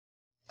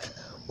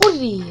What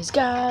it is,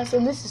 guys,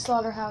 and this is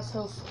Slaughterhouse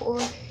Hill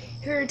 4,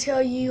 here to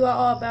tell you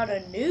all about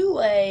a new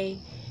way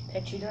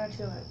that you don't have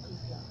to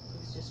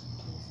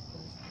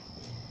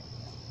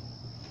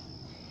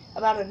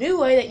about a new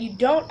way that you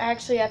don't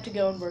actually have to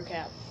go and work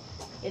out.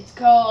 It's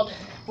called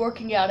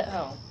working out at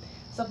home.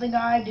 Something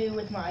I do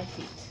with my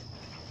feet.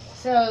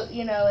 So,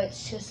 you know,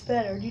 it's just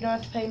better. You don't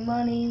have to pay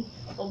money.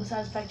 Well,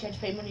 besides the fact you have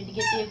to pay money to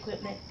get the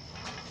equipment.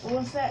 But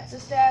once that's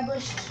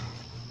established,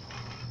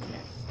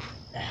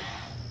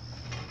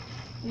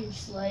 you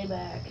just lay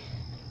back.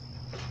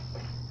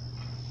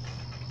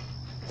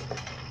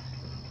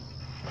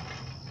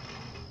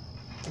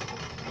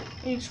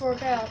 You just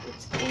work out.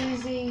 It's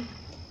easy.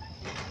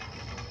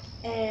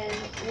 And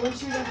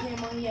once you're done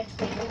paying money, you have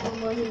to pay no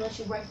more money unless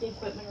you break the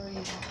equipment or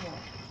anything more.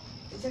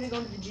 Instead of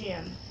going to the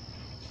gym.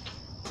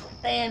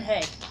 And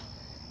hey,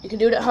 you can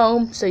do it at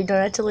home, so you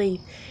don't have to leave.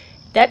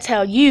 That's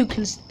how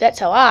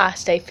I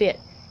stay fit.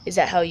 Is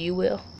that how you will?